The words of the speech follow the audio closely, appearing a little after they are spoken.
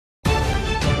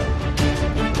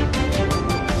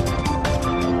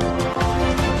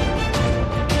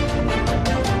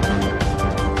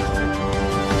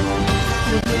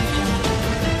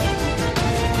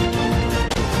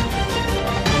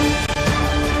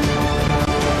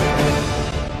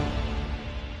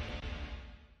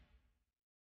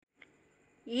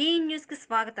న్యూస్కి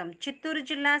స్వాగతం. చిత్తూరు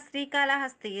జిల్లా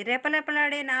శ్రీకాళహస్తి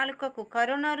రెపరెపలాడే నాలుకకు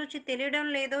కరోనా రుచి తెలియడం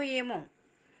లేదో ఏమో.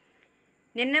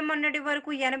 నిన్న మొన్నటి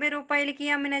వరకు 80 రూపాయలకి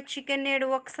అమ్మిన చికెన్ నేడు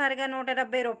ఒక్కసారిగా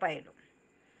 170 రూపాయలు.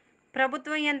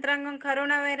 ప్రభుత్వ యంత్రాంగం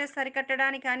కరోనా వైరస్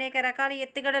అరికట్టడానికి అనేక రకాల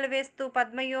ఎత్తుగడలు వేస్తూ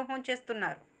పద్మవ్యూహం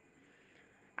చేస్తున్నారు.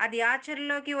 అది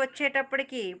ఆచరణలోకి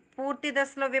వచ్చేటప్పటికి పూర్తి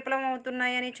దశలో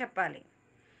విఫలమవుతున్నాయని చెప్పాలి.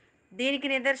 దీనికి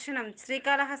నిదర్శనం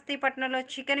శ్రీకాళహస్తి పట్టణంలో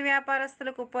చికెన్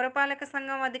వ్యాపారస్తులకు పురపాలక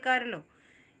సంఘం అధికారులు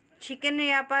చికెన్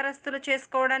వ్యాపారస్తులు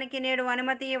చేసుకోవడానికి నేడు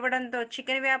అనుమతి ఇవ్వడంతో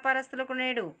చికెన్ వ్యాపారస్తులకు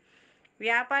నేడు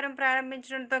వ్యాపారం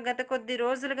ప్రారంభించడంతో గత కొద్ది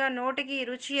రోజులుగా నోటికి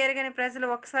రుచి ఎరగని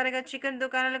ప్రజలు ఒక్కసారిగా చికెన్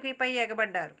దుకాణాలకు పై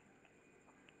ఎగబడ్డారు.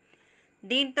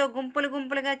 దీంతో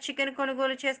గుంపులుగా చికెన్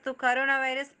కొనుగోలు చేస్తూ కరోనా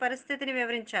వైరస్ పరిస్థితిని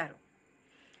వివరించారు.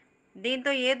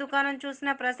 దీంతో ఏ దుకాణం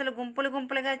చూసినా ప్రజలు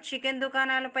గుంపులుగా చికెన్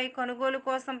దుకాణాలపై కొనుగోలు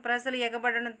కోసం ప్రజలు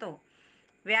ఎగబడడంతో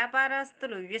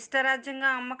వ్యాపారస్తులు ఇష్టరాజ్యంగా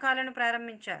అమ్మకాలను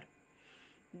ప్రారంభించారు.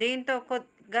 దీంతో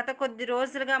గత కొద్ది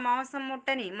రోజులుగా మాంసం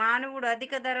ముట్టని మానవుడు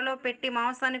అధిక ధరలో పెట్టి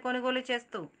మాంసాన్ని కొనుగోలు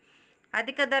చేస్తూ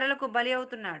అధిక ధరలకు బలి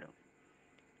అవుతున్నాడు.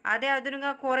 అదే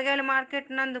అదునుగా కూరగాయల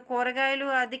మార్కెట్ నందు కూరగాయలు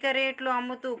అధిక రేట్లు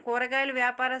అమ్ముతూ కూరగాయల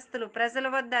వ్యాపారస్తులు ప్రజల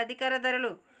వద్ద అధిక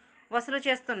ధరలు వసూలు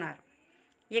చేస్తున్నారు.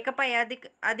 ఇకపై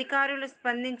అధికారులు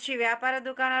స్పందించి వ్యాపార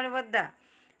దుకాణాల వద్ద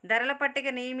ధరల పట్టిక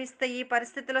నియమిస్తే ఈ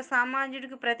పరిస్థితిలో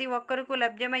సామాన్యుడికి ప్రతి ఒక్కరికి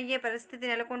లభ్యమయ్యే పరిస్థితి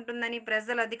నెలకొంటుందని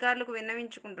ప్రజలు అధికారులకు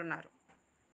విన్నవించుకుంటున్నారు.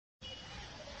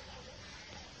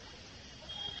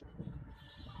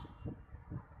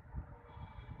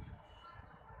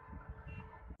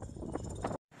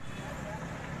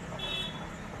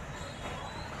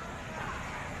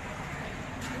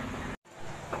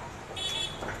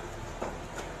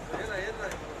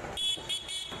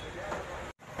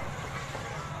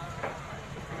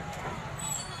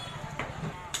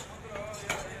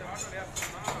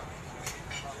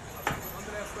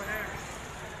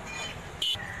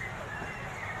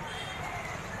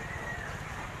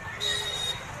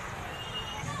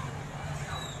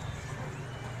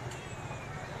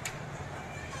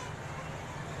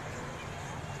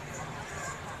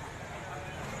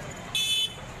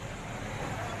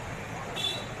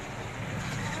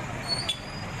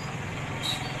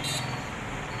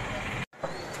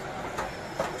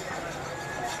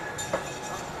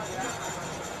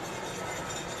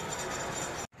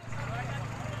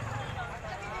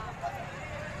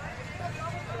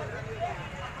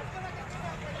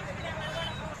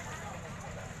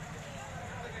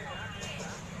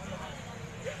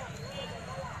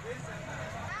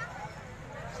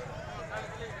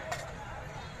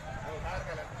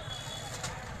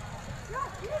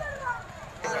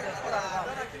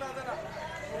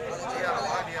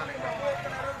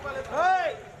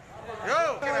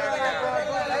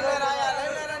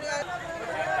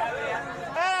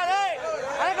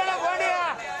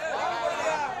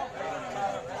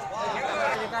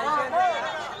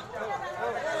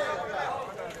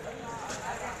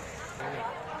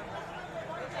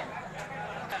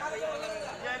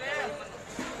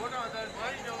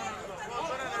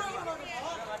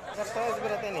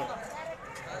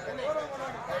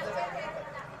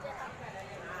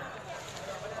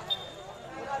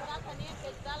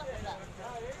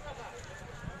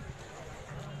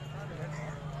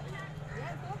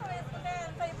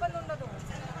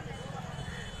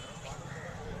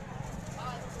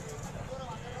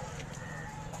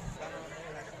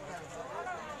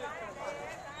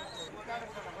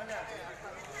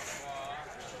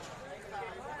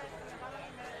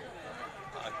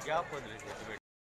 क्या